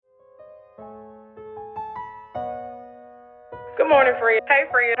Good morning, friend. Hey,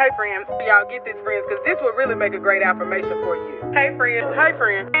 friend. Hey, friend. Y'all get this, friends, because this will really make a great affirmation for you. Hey, friend. Hey,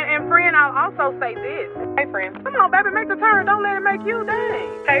 friend. And friend, I'll also say this. Hey, friend. Come on, baby, make the turn. Don't let it make you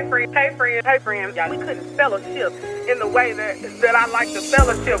dang. Hey, friend. Hey, friend. Hey, friend. Y'all, we couldn't fellowship in the way that I like to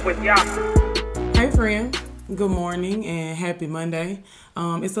fellowship with y'all. Hey, friend. Good morning and happy Monday.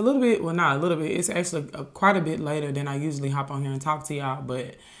 It's a little bit, well, not a little bit. It's actually quite a bit later than I usually hop on here and talk to y'all,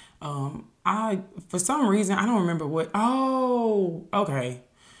 but for some reason, I don't remember what. Oh, okay.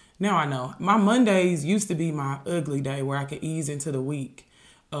 Now I know. My Mondays used to be my ugly day where I could ease into the week.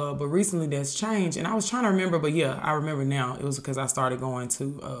 But recently that's changed. And I was trying to remember, but yeah, I remember now. It was because I started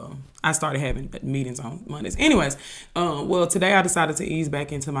I started having meetings on Mondays. Anyways, well, today I decided to ease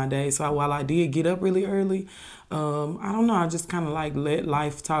back into my day. So while I did get up really early, I don't know. I just kind of like let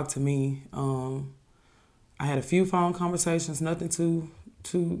life talk to me. I had a few phone conversations, nothing too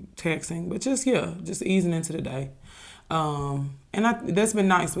taxing, but just easing into the day. That's been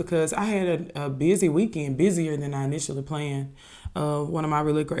nice because I had a busy weekend, busier than I initially planned. One of my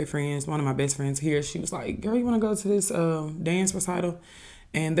really great friends, one of my best friends here, she was like, girl, you want to go to this dance recital?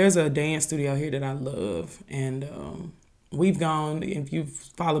 And there's a dance studio here that I love. And we've gone, if you've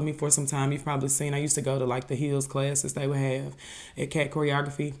followed me for some time, you've probably seen, I used to go to like the Hills classes they would have at Cat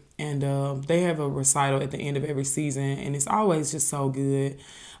Choreography. And they have a recital at the end of every season. And it's always just so good.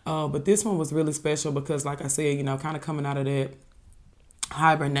 But this one was really special because, like I said, kind of coming out of that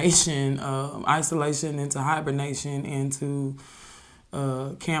hibernation, isolation into hibernation, into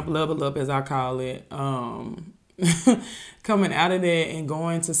camp level up, as I call it. Coming out of that and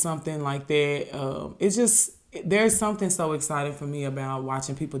going to something like that, it's just, there's something so exciting for me about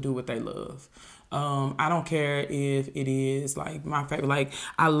watching people do what they love. I don't care if it is like my favorite. Like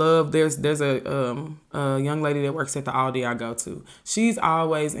I love. There's a young lady that works at the Aldi I go to. She's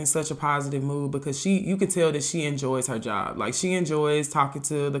always in such a positive mood because you can tell that she enjoys her job. Like she enjoys talking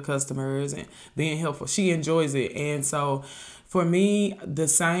to the customers and being helpful. She enjoys it, and so for me, the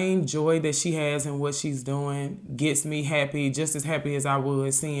same joy that she has in what she's doing gets me happy, just as happy as I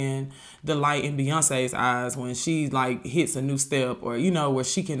would seeing the light in Beyonce's eyes when she like hits a new step, or where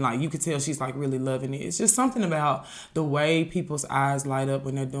she can like, you can tell she's like really loving it. It's just something about the way people's eyes light up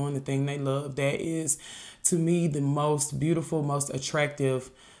when they're doing the thing they love that is, to me, the most beautiful, most attractive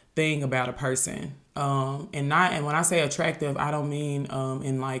thing about a person. And when I say attractive, I don't mean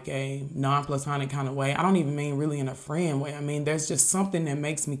in like a non-platonic kind of way. I don't even mean really in a friend way. I mean, there's just something that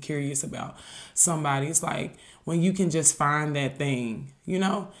makes me curious about somebody. It's like when you can just find that thing,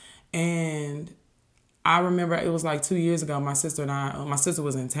 And I remember it was like 2 years ago. My sister and I, my sister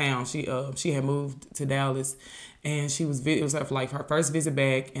was in town. She had moved to Dallas, and it was like her first visit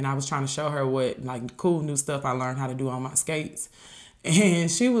back, and I was trying to show her what like cool new stuff I learned how to do on my skates, and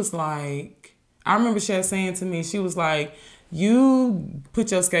she was like. I remember she had saying to me, she was like, you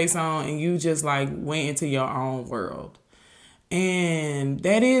put your skates on and you just like went into your own world. And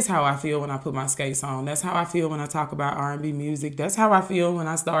that is how I feel when I put my skates on. That's how I feel when I talk about R&B music. That's how I feel when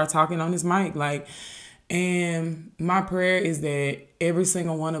I start talking on this mic. And my prayer is that every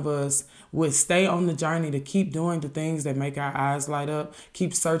single one of us would stay on the journey to keep doing the things that make our eyes light up,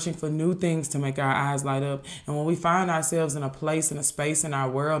 keep searching for new things to make our eyes light up. And when we find ourselves in a place, in a space in our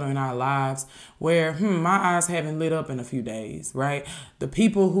world or in our lives where, my eyes haven't lit up in a few days, right? The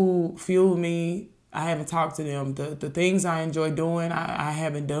people who fuel me, I haven't talked to them. The things I enjoy doing, I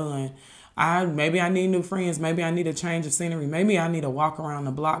haven't done. Maybe I need new friends. Maybe I need a change of scenery. Maybe I need to walk around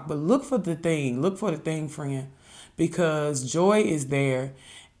the block. But look for the thing, friend, because joy is there.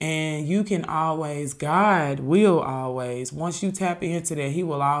 And you can always, God will always, once you tap into that, he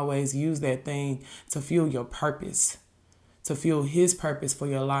will always use that thing to fuel your purpose, to fuel his purpose for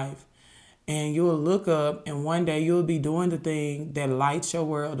your life. And you'll look up and one day you'll be doing the thing that lights your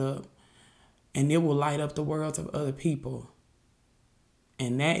world up, and it will light up the worlds of other people.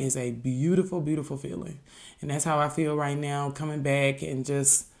 And that is a beautiful, beautiful feeling. And that's how I feel right now, coming back and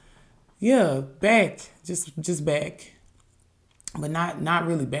just back. But not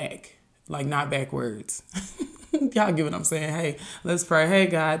really back, like not backwards. Y'all get what I'm saying? Hey, let's pray. Hey,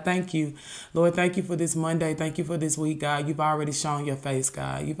 God, thank you. Lord, thank you for this Monday. Thank you for this week, God. You've already shown your face,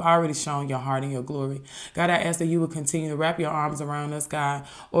 God. You've already shown your heart and your glory. God, I ask that you would continue to wrap your arms around us, God.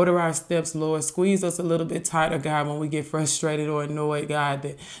 Order our steps, Lord. Squeeze us a little bit tighter, God, when we get frustrated or annoyed,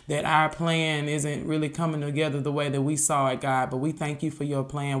 God, that our plan isn't really coming together the way that we saw it, God. But we thank you for your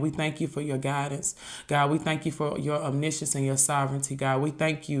plan. We thank you for your guidance, God. We thank you for your omniscience and your sovereignty, God. We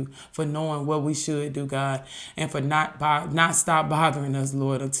thank you for knowing what we should do, God, and for but not stop bothering us,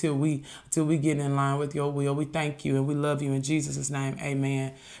 Lord, until we get in line with your will. We thank you and we love you in Jesus' name.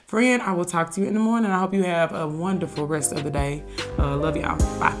 Amen. Friend, I will talk to you in the morning. I hope you have a wonderful rest of the day. Love y'all.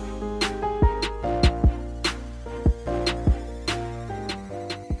 Bye.